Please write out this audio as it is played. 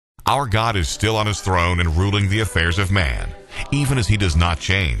Our God is still on his throne and ruling the affairs of man. Even as he does not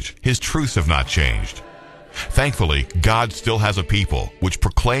change, his truths have not changed. Thankfully, God still has a people which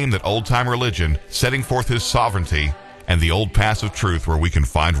proclaim that old-time religion, setting forth his sovereignty, and the old paths of truth where we can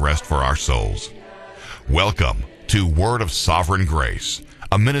find rest for our souls. Welcome to Word of Sovereign Grace,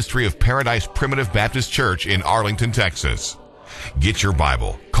 a ministry of Paradise Primitive Baptist Church in Arlington, Texas. Get your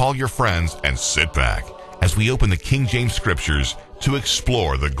Bible, call your friends, and sit back as we open the King James Scriptures to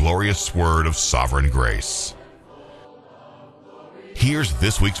explore the glorious Word of Sovereign Grace. Here's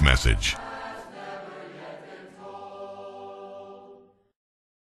this week's message.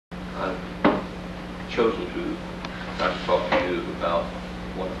 I've chosen to talk to you about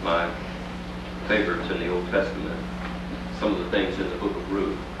one of my favorites in the Old Testament, some of the things in the book of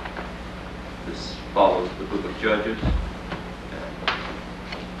Ruth. This follows the book of Judges.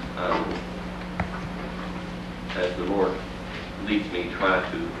 And as the Lord leads me, try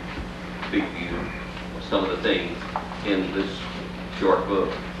to speak to you of some of the things in this short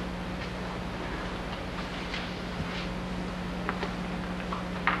book.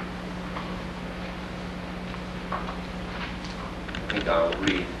 I think I'll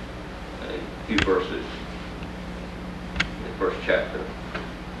read a few verses in the first chapter.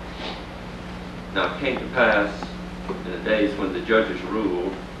 Now it came to pass in the days when the judges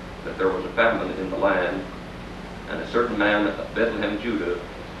ruled that there was a famine in the land, and a certain man of Bethlehem, Judah,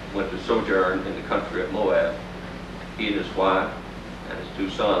 went to sojourn in the country of Moab, he and his wife and his 2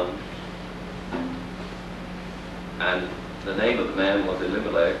 sons. And the name of the man was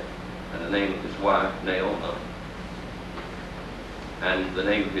Elimelech, and the name of his wife Naomi, and the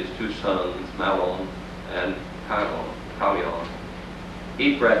name of his 2 sons Mahlon and Chalion,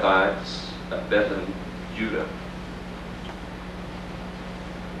 Ephrathites of Bethlehem, Judah.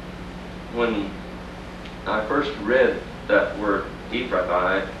 When I first read that word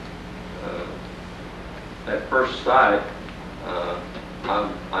Ephrathite, at first sight, I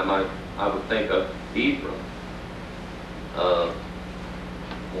would think of Ephraim,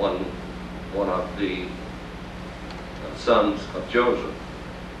 one of the sons of Joseph.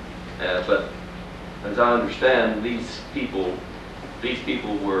 But as I understand, these people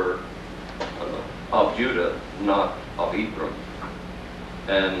were of Judah, not of Ephraim.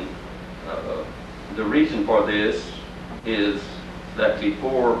 And the reason for this is that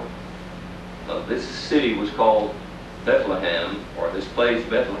before this city was called Bethlehem, or this place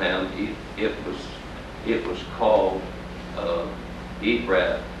Bethlehem, it was called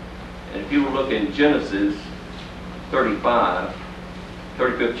Ephrath. And if you will look in Genesis 35,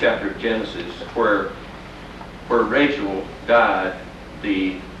 35th chapter of Genesis, where Rachel died,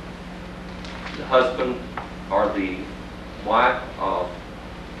 the husband or the wife of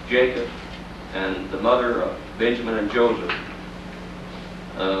Jacob and the mother of Benjamin and Joseph,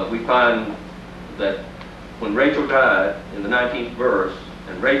 we find that when Rachel died, in the 19th verse,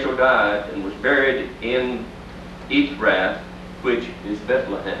 and Rachel died and was buried in Ephrath, which is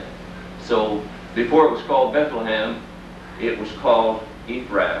Bethlehem. So before it was called Bethlehem, it was called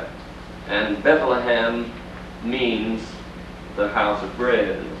Ephrath. And Bethlehem means the house of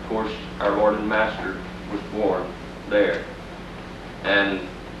bread. And of course, our Lord and Master was born there. And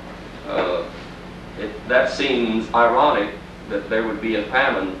that seems ironic that there would be a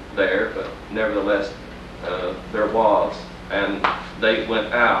famine there, but nevertheless there was, and they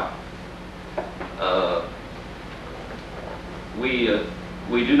went out.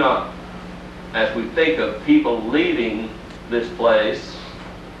 We do not, as we think of people leaving this place,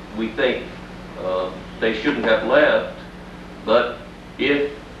 we think they shouldn't have left, but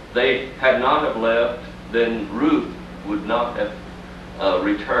if they had not have left, then Ruth would not have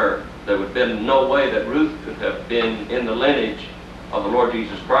returned. There would have been no way that Ruth could have been in the lineage of the Lord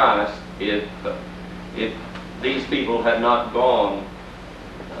Jesus Christ if these people had not gone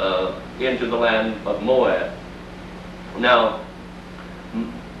into the land of Moab. Now,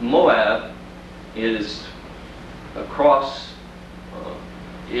 Moab is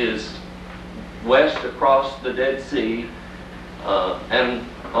is west across the Dead Sea, and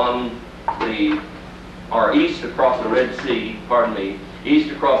east across the Red Sea,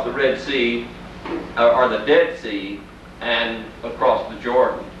 east across the Red Sea, or the Dead Sea, and across the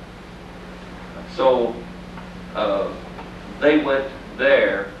Jordan. So they went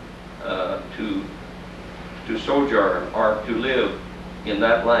there to sojourn, or to live in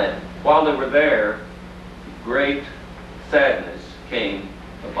that land. While they were there, great sadness came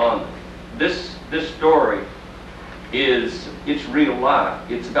upon them. This story it's real life.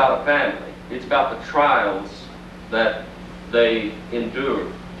 It's about a family. It's about the trials that they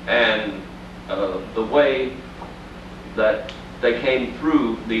endured, and the way that they came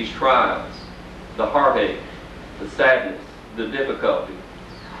through these trials, the heartache, the sadness, the difficulty.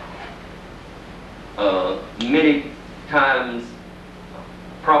 Many times,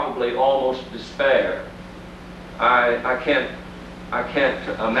 probably almost despair. I can't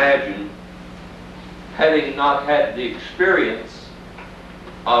imagine, having not had the experience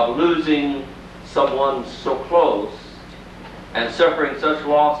of losing someone so close and suffering such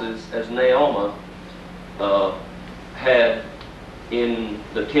losses as Naomi had in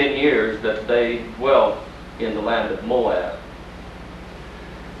the 10 years that they dwelt in the land of Moab.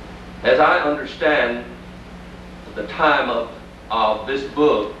 As I understand the time of this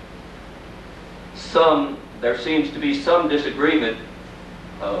book, there seems to be some disagreement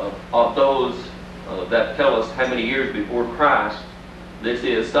of those that tell us how many years before Christ this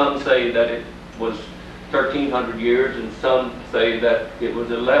is. Some say that it was 1,300 years, and some say that it was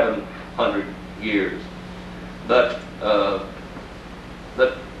 1,100 years. But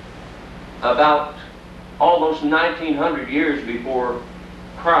about almost 1,900 years before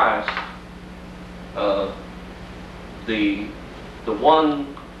Christ, the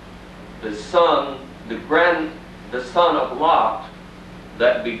son of Lot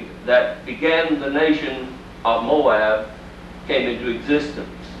that began the nation of Moab came into existence.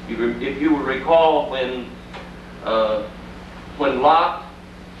 If you will recall, when Lot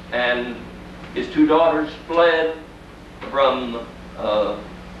and his two daughters fled from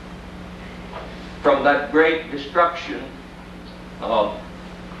that great destruction of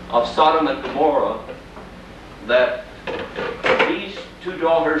Sodom and Gomorrah, that these two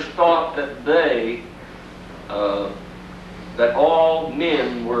daughters thought that that all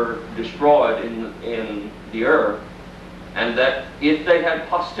men were destroyed in the earth, and that if they had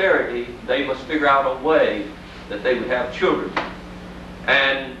posterity, they must figure out a way that they would have children.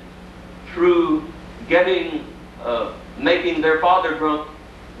 And through making their father drunk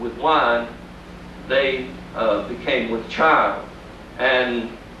with wine, they became with child.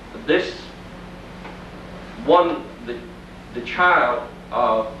 And this one, the child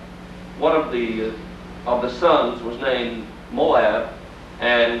of one of the sons was named Moab,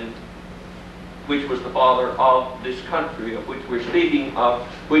 and which was the father of this country of which we're speaking, of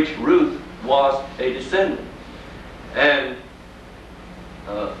which Ruth was a descendant. And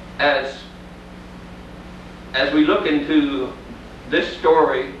as we look into this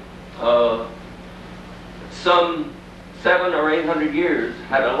story, some 700 or 800 years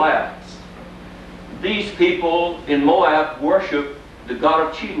had elapsed. These people in Moab worshiped the god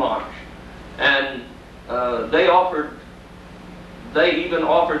of Chemosh, and they even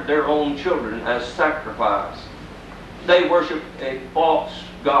offered their own children as sacrifice. They worshiped a false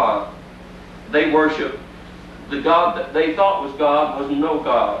god. They worshiped the god that they thought was God was no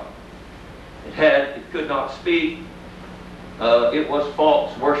God. It could not speak. It was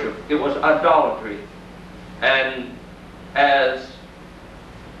false worship. It was idolatry. And as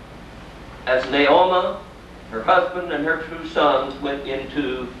Naomi, her husband, and her two sons went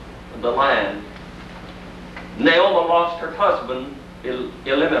into the land, Naomi lost her husband,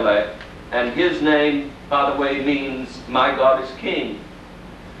 Elimelech, and his name, by the way, means my God is king.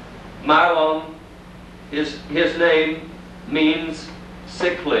 Mahlon, his name means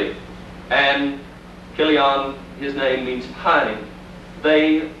sickly, and Chilion, his name means pining.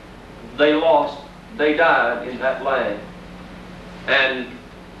 They died in that land. And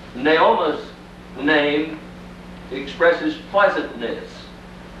Naomi's name expresses pleasantness.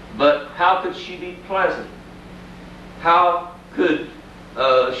 But how could she be pleasant? How could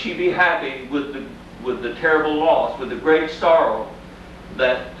she be happy with the terrible loss, with the great sorrow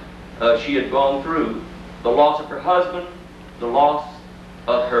that she had gone through? The loss of her husband, the loss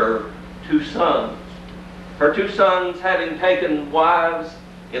of her two sons. Her two sons having taken wives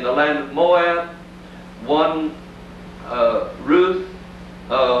in the land of Moab. One, Ruth,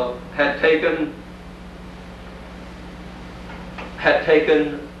 had taken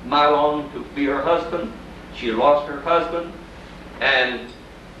Mahlon to be her husband. She lost her husband, and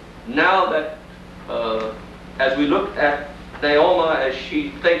now that as we look at Naomi as she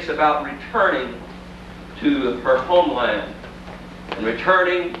thinks about returning to her homeland and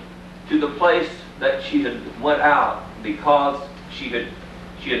returning to the place that she had went out because she had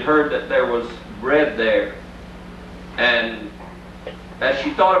heard that there was bread there. And as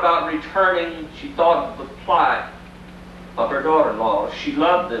she thought about returning, she thought of the plight of her daughter-in-law. She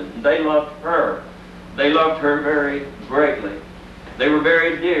loved them. They loved her. They loved her very greatly. They were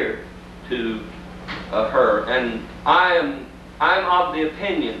very dear to her. And I'm of the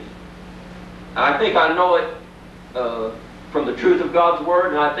opinion, I think I know it from the truth of God's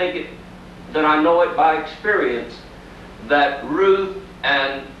Word, and I think that I know it by experience, that Ruth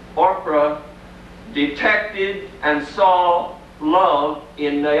and Orpah detected and saw love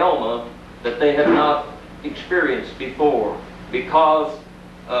in Naomi that they had not experienced before, because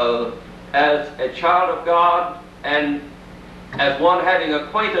as a child of God and as one having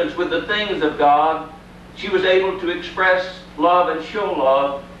acquaintance with the things of God, she was able to express love and show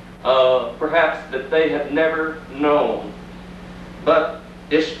love perhaps that they had never known. But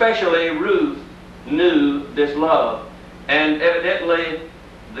especially Ruth knew this love, and evidently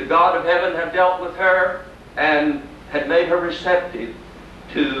the God of heaven had dealt with her and had made her receptive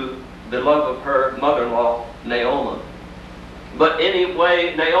to the love of her mother-in-law, Naomi. But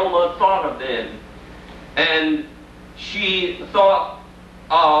anyway, Naomi thought of them, and she thought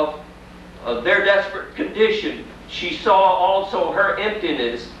of their desperate condition. She saw also her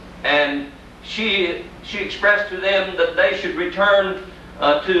emptiness, and she expressed to them that they should return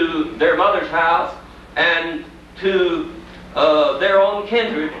to their mother's house and to their own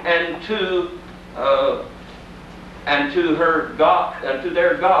kindred and to her God and to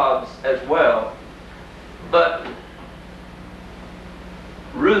their gods as well. But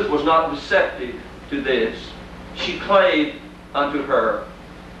Ruth was not receptive to this. She clave unto her.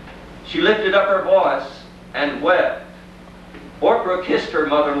 She lifted up her voice and wept. Orpah kissed her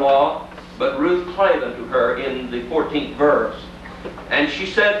mother-in-law, but Ruth clave unto her in the 14th verse. And she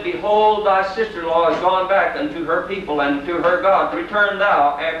said, Behold, thy sister-in-law is gone back unto her people and to her God. Return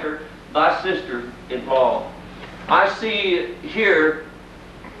thou after thy sister-in-law. I see here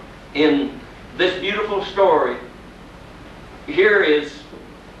in this beautiful story, here is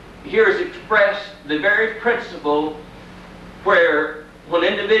expressed the very principle where when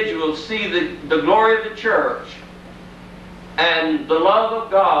individuals see the glory of the church and the love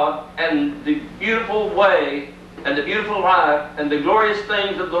of God and the beautiful way and the beautiful life and the glorious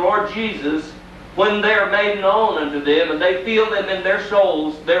things of the Lord Jesus, when they are made known unto them and they feel them in their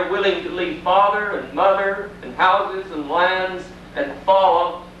souls, they're willing to leave father and mother and houses and lands and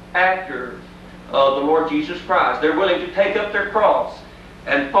follow after the Lord Jesus Christ. They're willing to take up their cross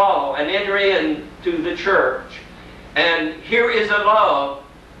and follow and enter into the church. And here is a love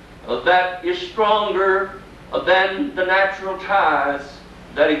that is stronger than the natural ties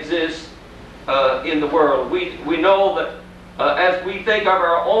that exist in the world. We know that as we think of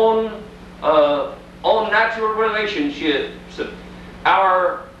our own natural relationships,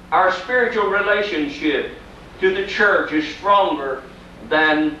 our spiritual relationship to the church is stronger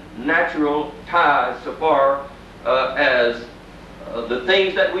than natural ties so far as the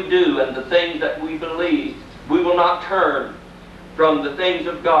things that we do and the things that we believe. We will not turn from the things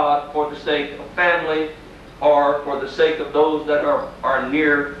of God for the sake of family or for the sake of those that are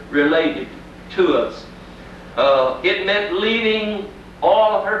near related to us. It meant leaving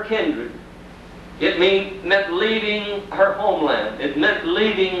all of her kindred. It meant leaving her homeland. It meant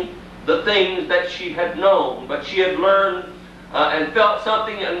leaving the things that she had known, but she had learned and felt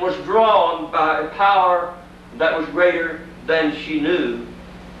something and was drawn by a power that was greater than she knew.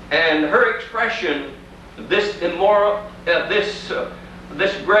 And her expression, this immoral, this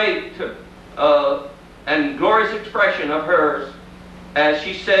great and glorious expression of hers, as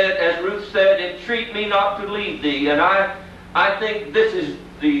she said, as Ruth said, entreat me not to leave thee. And I think this is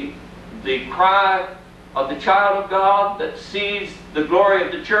the cry of the child of God that sees the glory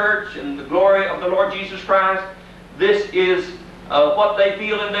of the church and the glory of the Lord Jesus Christ. This is what they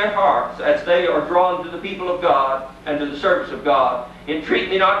feel in their hearts as they are drawn to the people of God and to the service of God. Entreat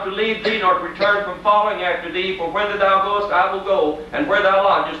me not to leave thee, nor to return from following after thee, for whither thou goest I will go, and where thou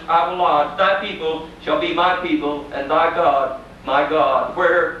lodgest I will lodge. Thy people shall be my people, and thy God my God.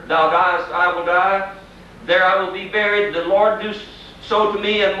 Where thou diest I will die, there I will be buried. The Lord do so to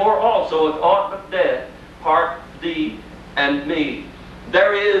me, and more also, if aught but death part thee and me.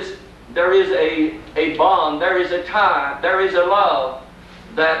 There is a bond, there is a tie, there is a love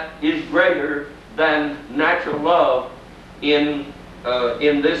that is greater than natural love in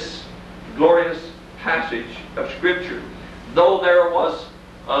this glorious passage of Scripture. Though there was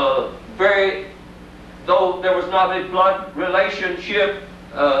not a blood relationship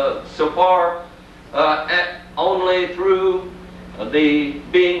so far, only through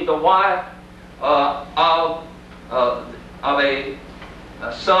being the wife of a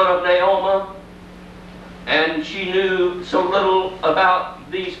son of Naomi, and she knew so little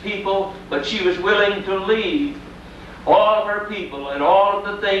about these people, but she was willing to leave all of her people and all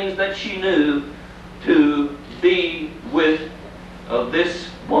of the things that she knew to be with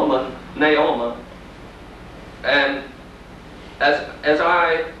this woman, Naomi. And as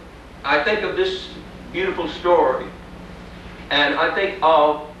I think of this beautiful story, and I think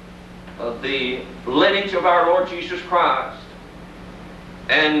of the lineage of our Lord Jesus Christ.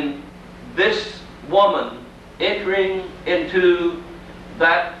 And this woman entering into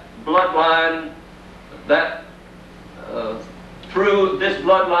that bloodline, that through this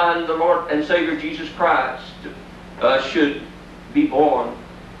bloodline the Lord and Savior Jesus Christ should be born.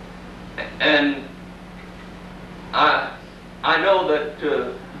 And I know that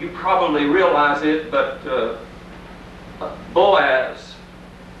you probably realize it, but Boaz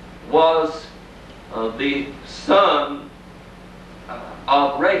was the son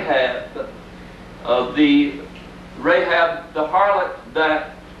of Rahab, the harlot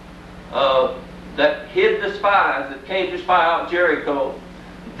that hid the spies that came to spy out Jericho.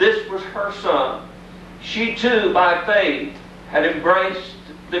 This was her son. She too, by faith, had embraced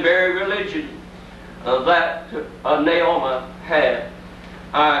the very religion that Naomi had.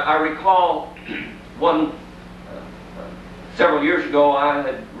 I recall several years ago, I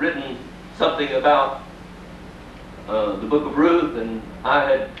had written something about the book of Ruth, and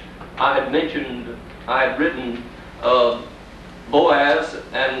I had written Boaz,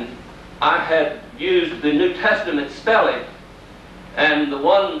 and I had used the New Testament spelling. And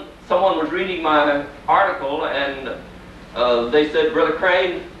someone was reading my article, and they said, "Brother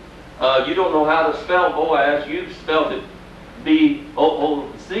Crane, you don't know how to spell Boaz. You've spelled it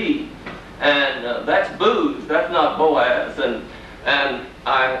B-O-O-Z, and that's booze. That's not Boaz." And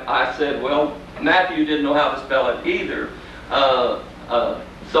I said, well, Matthew didn't know how to spell it either.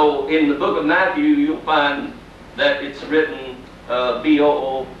 So in the book of Matthew, you'll find that it's written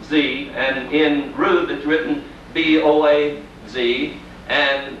B-O-O-Z, and in Ruth it's written B-O-A-Z.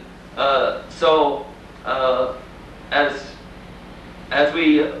 And so as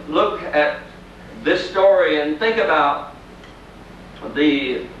we look at this story and think about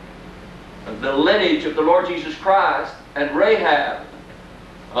the lineage of the Lord Jesus Christ and Rahab,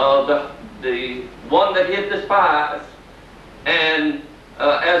 the one that hid the spies, and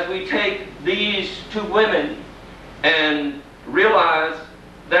as we take these two women and realize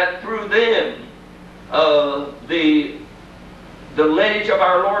that through them the lineage of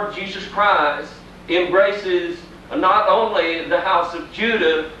our Lord Jesus Christ embraces not only the house of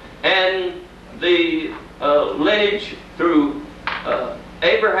Judah and the lineage through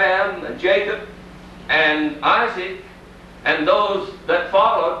Abraham and Jacob and Isaac and those that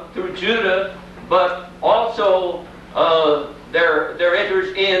followed through Judah, but also there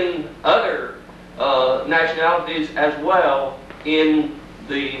enters in other nationalities as well in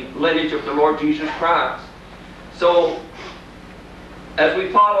the lineage of the Lord Jesus Christ. So as we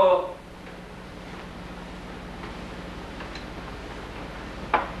follow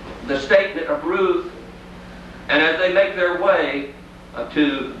the statement of Ruth, and as they make their way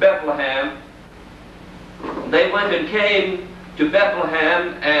to Bethlehem, they went and came to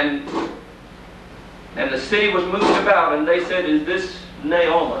Bethlehem, and the city was moved about, and they said, "Is this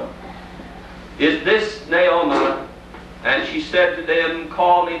Naomi? Is this Naomi?" And she said to them,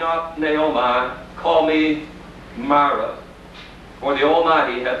 "Call me not Naomi, call me Mara, for the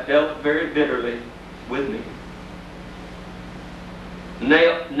Almighty hath dealt very bitterly with me."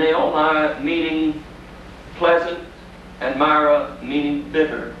 Naomi meaning pleasant, and Mara meaning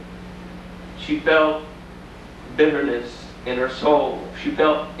bitter. She felt bitterness in her soul. She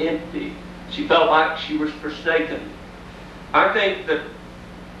felt empty. She felt like she was forsaken. I think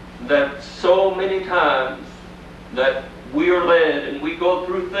that so many times that we are led and we go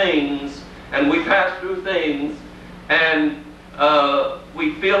through things and we pass through things, and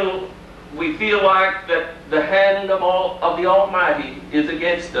we feel like that the hand of the Almighty is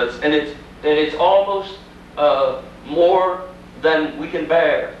against us, and it's almost more than we can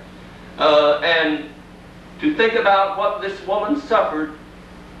bear. And to think about what this woman suffered,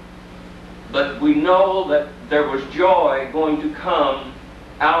 but we know that there was joy going to come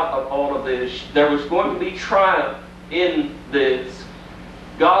out of all of this. There was going to be triumph in this.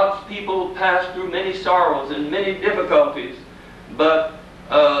 God's people passed through many sorrows and many difficulties, but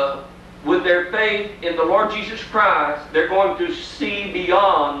with their faith in the Lord Jesus Christ, they're going to see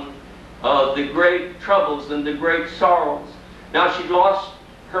beyond the great troubles and the great sorrows. Now, she lost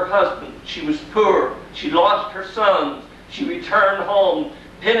her husband. She was poor. She lost her sons. She returned home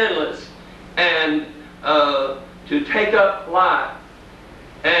penniless, and to take up life.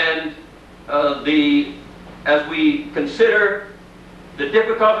 And as we consider the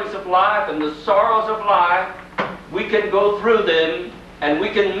difficulties of life and the sorrows of life, we can go through them and we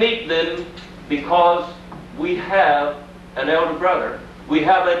can meet them because we have an elder brother. We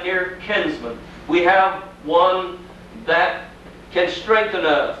have a near kinsman. We have one that can strengthen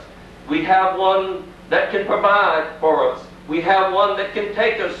us. We have one that can provide for us. We have one that can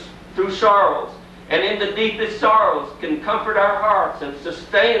take us through sorrows, and in the deepest sorrows can comfort our hearts and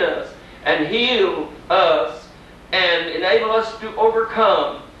sustain us and heal us and enable us to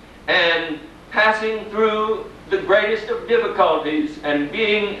overcome, and passing through the greatest of difficulties and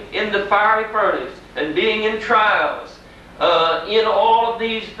being in the fiery furnace and being in trials, in all of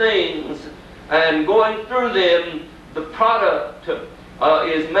these things and going through them, the product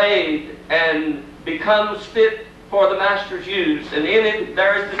is made and becomes fit for the Master's use. And in it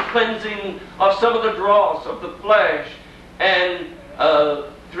there is the cleansing of some of the dross of the flesh, and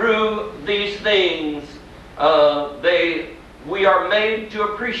through these things we are made to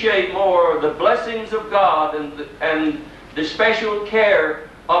appreciate more the blessings of God and the special care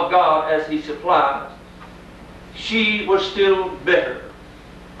of God as He supplies. She was still bitter.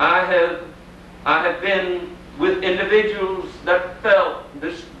 I have been with individuals that felt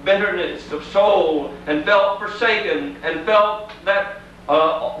this bitterness of soul and felt forsaken and felt that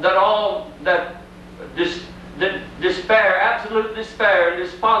despair, absolute despair and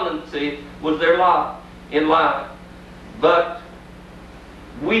despondency was their lot in life. But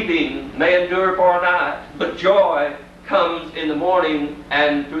weeping may endure for a night, but joy comes in the morning,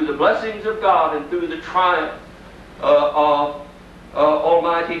 and through the blessings of God and through the triumph of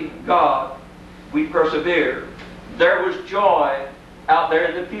Almighty God, we persevere. There was joy out there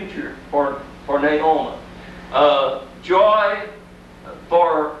in the future for Naomi. Joy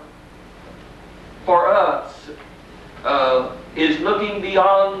for us is looking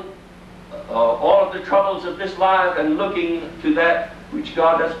beyond all of the troubles of this life and looking to that which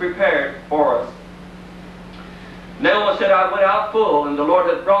God has prepared for us. Naomi said, I went out full, and the Lord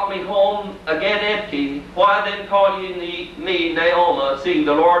hath brought me home again empty. Why then call ye me Naomi, seeing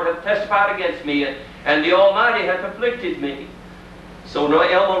the Lord hath testified against me, and the Almighty hath afflicted me? So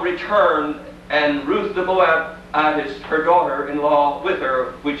Naomi returned, and Ruth the Moabitess, her daughter-in-law, with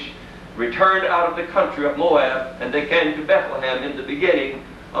her, which returned out of the country of Moab, and they came to Bethlehem in the beginning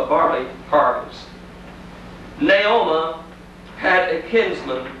of barley harvest. Naomi had a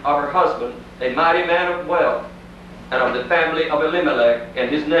kinsman of her husband, a mighty man of wealth, and of the family of Elimelech, and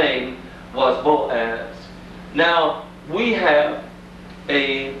his name was Boaz. Now, we have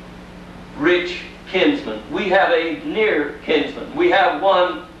a rich kinsman. We have a near kinsman. We have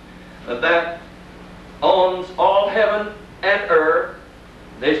one that owns all heaven and earth.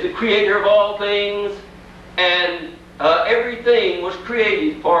 There's the creator of all things, and everything was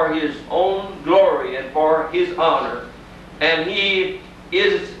created for His own glory and for His honor. And He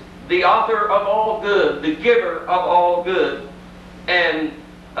is the author of all good, the giver of all good. And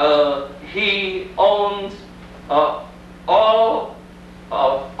He owns all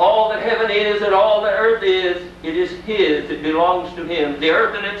that heaven is and all that earth is. It is His. It belongs to Him. The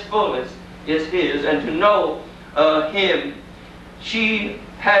earth in its fullness is His. And to know Him, she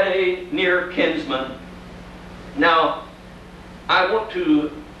had a near kinsman. Now, I want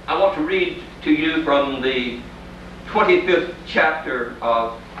to read to you from the 25th chapter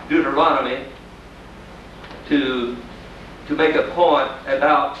of Deuteronomy to make a point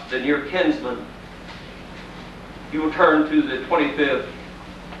about the near kinsman. You will turn to the 25th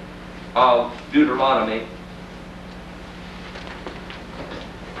of Deuteronomy,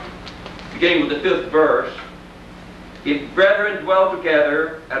 beginning with the 5th verse. If brethren dwell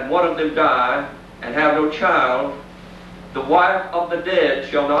together, and one of them die, and have no child, the wife of the dead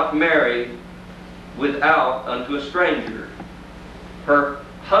shall not marry without unto a stranger. Her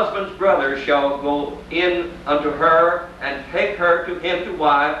husband's brother shall go in unto her, and take her to him to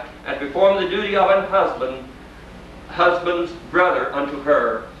wife, and perform the duty of an husband's brother unto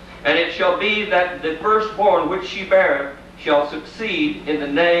her. And it shall be that the firstborn which she beareth shall succeed in the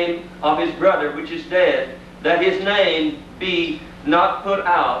name of his brother which is dead, that his name be not put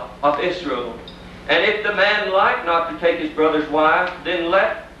out of Israel. And if the man like not to take his brother's wife, then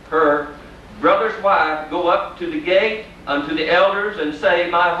let her brother's wife go up to the gate unto the elders, and say,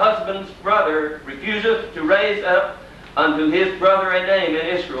 My husband's brother refuseth to raise up unto his brother a name in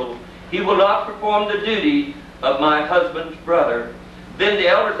Israel. He will not perform the duty of my husband's brother. Then the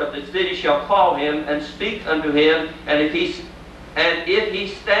elders of the city shall call him, and speak unto him, and if he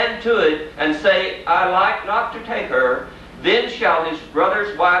stand to it, and say, I like not to take her, then shall his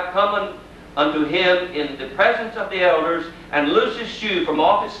brother's wife come unto him in the presence of the elders, and loose his shoe from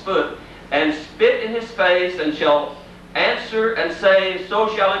off his foot, and spit in his face, and shall answer and say,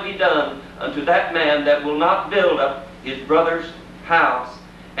 So shall it be done unto that man that will not build up his brother's house.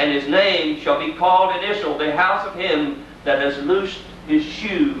 And his name shall be called in Israel, the house of him that has loosed his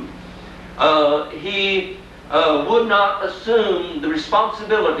shoe. He would not assume the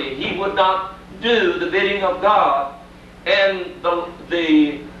responsibility. He would not do the bidding of God. And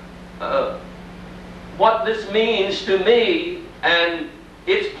the what this means to me and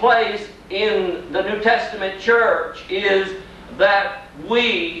its place in the New Testament church is that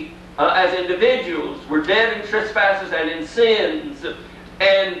we, as individuals, were dead in trespasses and in sins,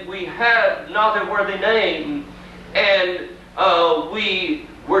 and we had not a worthy name, and we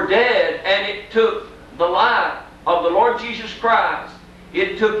were dead, and it took the life of the Lord Jesus Christ.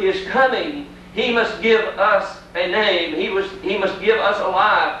 It took His coming. He must give us a name. He must give us a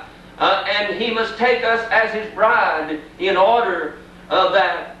life. And He must take us as His bride in order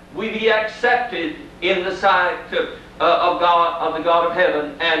that we be accepted in the sight of God, of the God of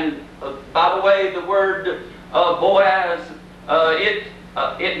heaven. And by the way, the word Boaz,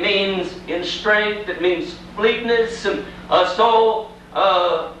 it means in strength, it means fleetness. So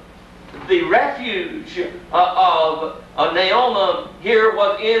the refuge of Naomi here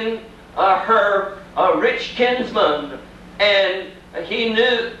was in her rich kinsman, and she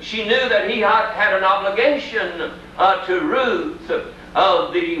knew that he had an obligation to Ruth,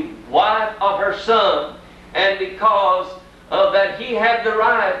 the wife of her son, and because that he had the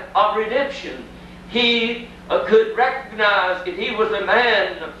right of redemption, he could recognize, if he was a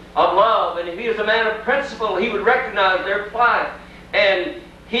man of love and if he was a man of principle, he would recognize their plight, and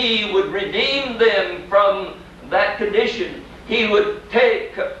he would redeem them from that condition. He would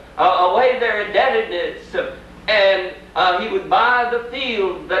take away their indebtedness, and he would buy the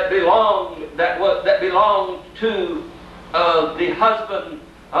field that belonged to the husband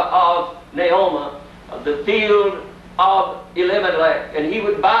of Naomi, the field of Elimelech, and he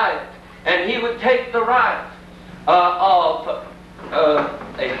would buy it, and he would take the right of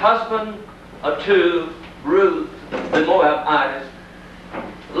a husband to Ruth the Moabitess.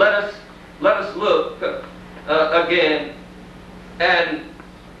 Let us look again. And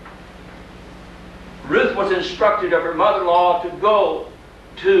Ruth was instructed of her mother-in-law to go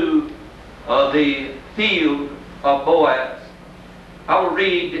to the field of Boaz. I will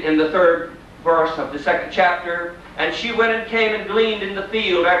read in the 3rd verse of the 2nd chapter. And she went and came and gleaned in the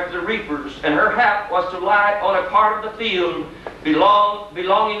field after the reapers, and her hap was to light on a part of the field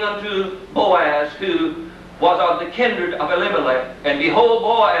belonging unto Boaz, who was of the kindred of Elimelech. And behold,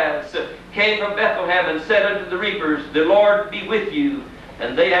 Boaz came from Bethlehem and said unto the reapers, The Lord be with you.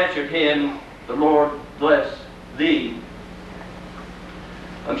 And they answered him, The Lord bless thee.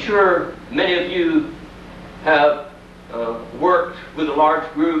 I'm sure many of you have worked with a large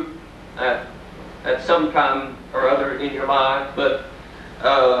group at some time or other in your life, but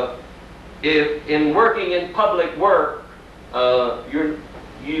if in working in public work,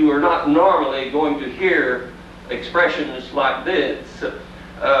 you are not normally going to hear expressions like this.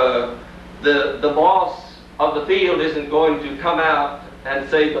 The boss of the field isn't going to come out and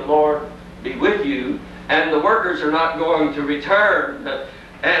say, The Lord be with you, and the workers are not going to return,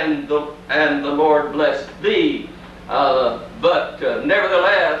 and the Lord bless thee. But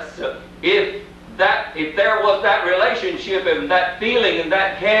nevertheless, if there was that relationship and that feeling and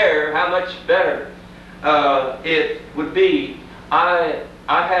that care, how much better it would be.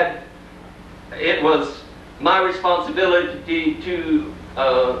 It was my responsibility to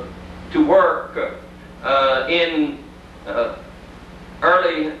work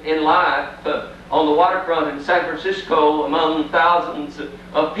early in life on the waterfront in San Francisco among thousands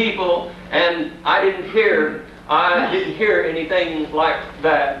of people, and I didn't hear anything like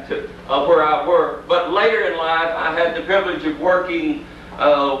that where I worked. But later in life, I had the privilege of working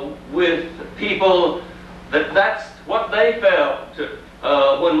with people that's what they felt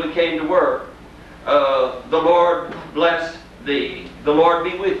when we came to work. The Lord bless thee. The Lord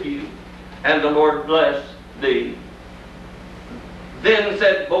be with you. And the Lord bless thee. Then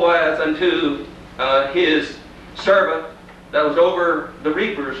said Boaz unto his servant that was over the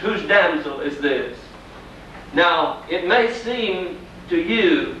reapers, Whose damsel is this? Now, it may seem to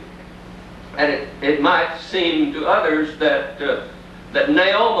you, and it might seem to others, that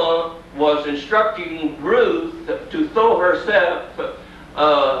Naomi was instructing Ruth to throw herself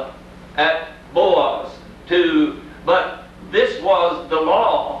at Boaz. But this was the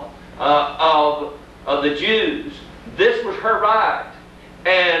law of the Jews. This was her right,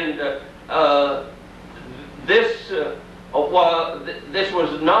 and this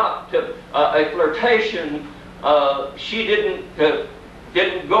was not a flirtation. She didn't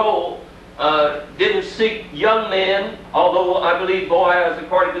seek young men, although I believe Boaz,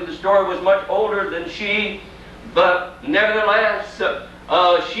 according to the story, was much older than she. But nevertheless,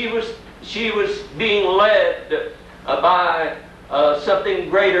 she was being led by something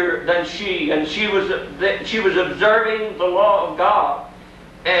greater than she, and she was observing the law of God,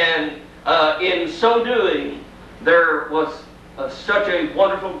 and in so doing, there was such a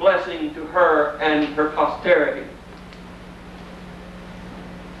wonderful blessing to her and her posterity.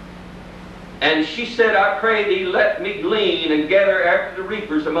 And she said, I pray thee, let me glean and gather after the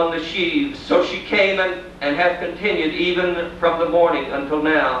reapers among the sheaves. So she came and hath continued even from the morning until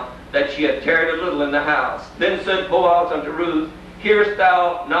now, that she had tarried a little in the house. Then said Boaz unto Ruth, Hearest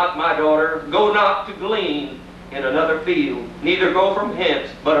thou not, my daughter? Go not to glean in another field, neither go from hence,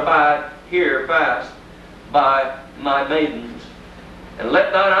 but abide here fast by my maidens. And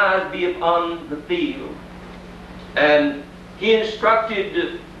let thine eyes be upon the field. And he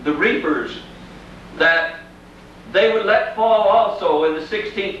instructed the reapers that they would let fall also, in the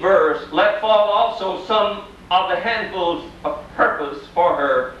 16th verse, let fall also some of the handfuls of purpose for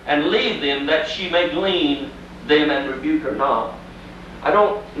her, and leave them that she may glean them and rebuke her not. I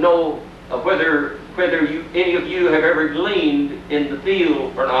don't know whether any of you have ever gleaned in the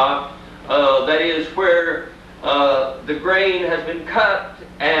field or not. That is where the grain has been cut,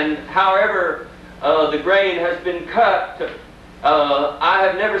 and however the grain has been cut, I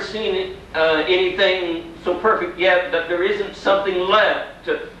have never seen anything so perfect yet that there isn't something left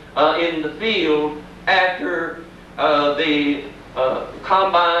in the field after the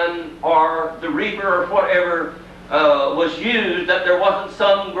combine or the reaper or whatever was used, that there wasn't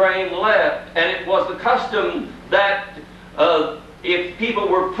some grain left. And it was the custom that if people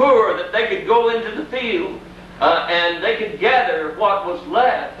were poor, that they could go into the field and they could gather what was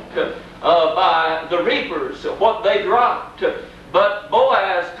left by the reapers, what they dropped. But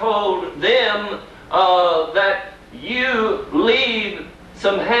Boaz told them that you leave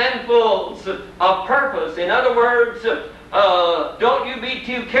some handfuls of purpose. In other words, don't you be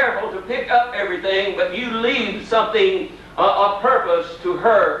too careful to pick up everything, but you leave something of purpose to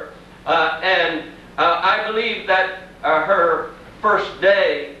her. And I believe that her first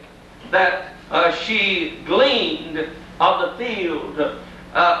day that she gleaned of the field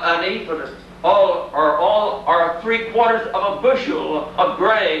an ephah, or 3/4 of a bushel of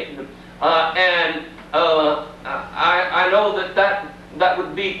grain, and I know that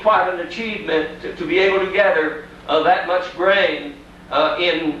would be quite an achievement to be able to gather that much grain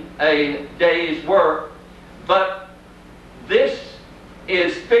in a day's work. But this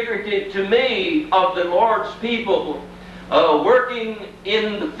is figurative to me of the Lord's people working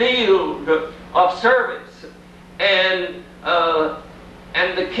in the field of service, and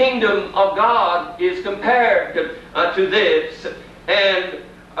the kingdom of God is compared to this. And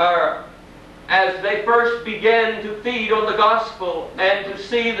as they first began to feed on the gospel and to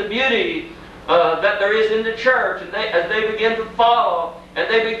see the beauty that there is in the church, and as they begin to follow and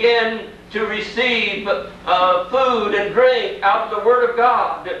they begin to receive food and drink out of the Word of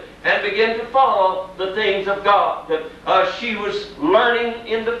God and begin to follow the things of God. She was learning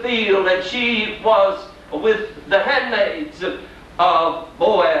in the field, and she was with the handmaids of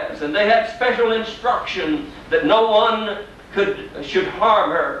Boaz, and they had special instruction that no one should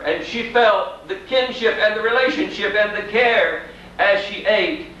harm her, and she felt the kinship and the relationship and the care as she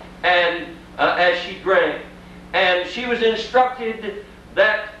ate and as she drank. And she was instructed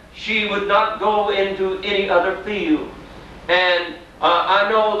that she would not go into any other field. And I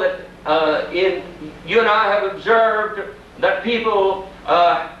know that you and I have observed that people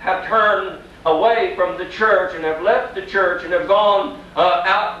have turned away from the church and have left the church and have gone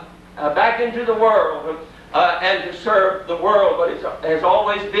out back into the world and to serve the world, but it has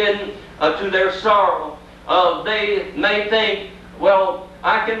always been to their sorrow. They may think, well,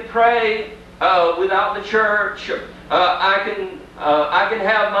 I can pray without the church. I can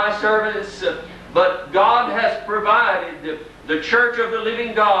have my service, but God has provided the church of the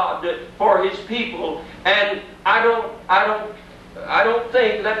living God for His people, and I don't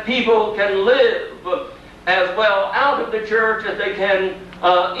think that people can live as well out of the church as they can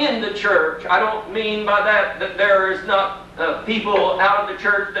in the church. I don't mean by that there is not people out of the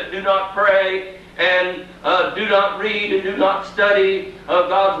church that do not pray and do not read and do not study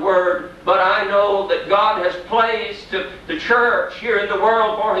God's Word. But I know that God has placed the church here in the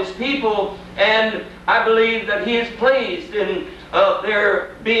world for His people, and I believe that He is pleased in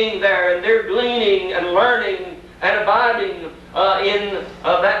their being there and their gleaning and learning and abiding in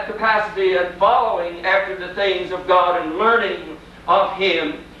that capacity and following after the things of God and learning of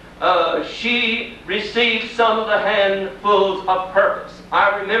Him. She received some of the handfuls of purpose.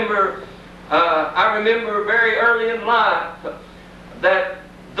 I remember very early in life that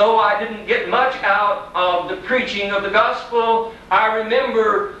though I didn't get much out of the preaching of the gospel, I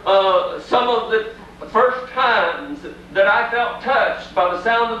remember some of the first times that I felt touched by the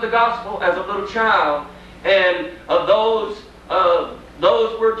sound of the gospel as a little child. And those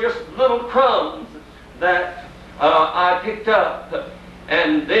were just little crumbs that I picked up.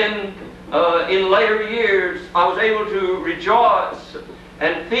 And then in later years, I was able to rejoice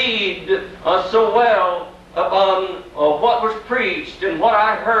and feed so well upon what was preached and what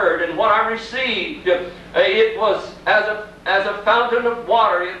I heard and what I received. It was as a fountain of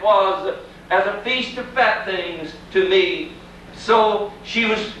water. It was as a feast of fat things to me. So she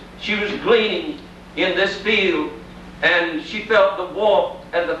was gleaning in this field, and she felt the warmth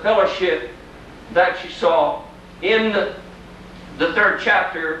and the fellowship that she saw. In the 3rd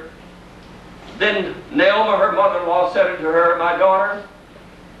chapter, then Naomi, her mother-in-law, said unto her, My daughter,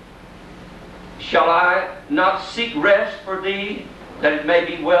 shall I not seek rest for thee, that it may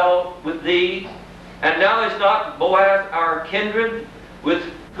be well with thee? And now is not Boaz our kindred, with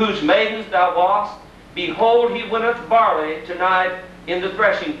whose maidens thou wast? Behold, he winneth barley tonight in the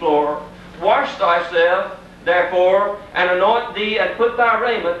threshing floor. Wash thyself, therefore, and anoint thee, and put thy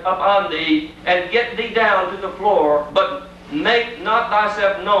raiment upon thee, and get thee down to the floor. But make not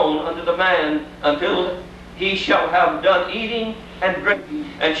thyself known unto the man until he shall have done eating and drinking.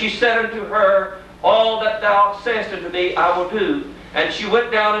 And she said unto her, All that thou sayest unto me I will do. And she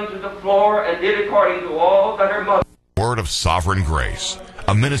went down into the floor and did according to all that her mother. Word of Sovereign Grace,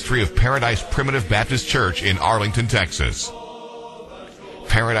 a ministry of Paradise Primitive Baptist Church in Arlington, Texas.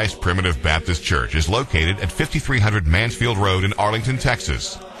 Paradise Primitive Baptist Church is located at 5300 Mansfield Road in Arlington,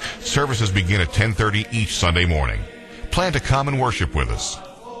 Texas. Services begin at 10:30 each Sunday morning. Plan to come and worship with us.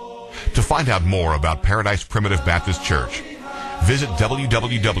 To find out more about Paradise Primitive Baptist Church, visit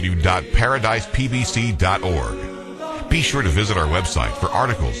www.paradisepbc.org. Be sure to visit our website for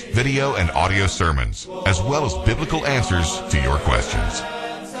articles, video, and audio sermons, as well as biblical answers to your questions.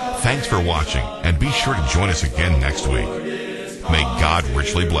 Thanks for watching, and be sure to join us again next week. May God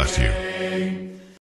richly bless you.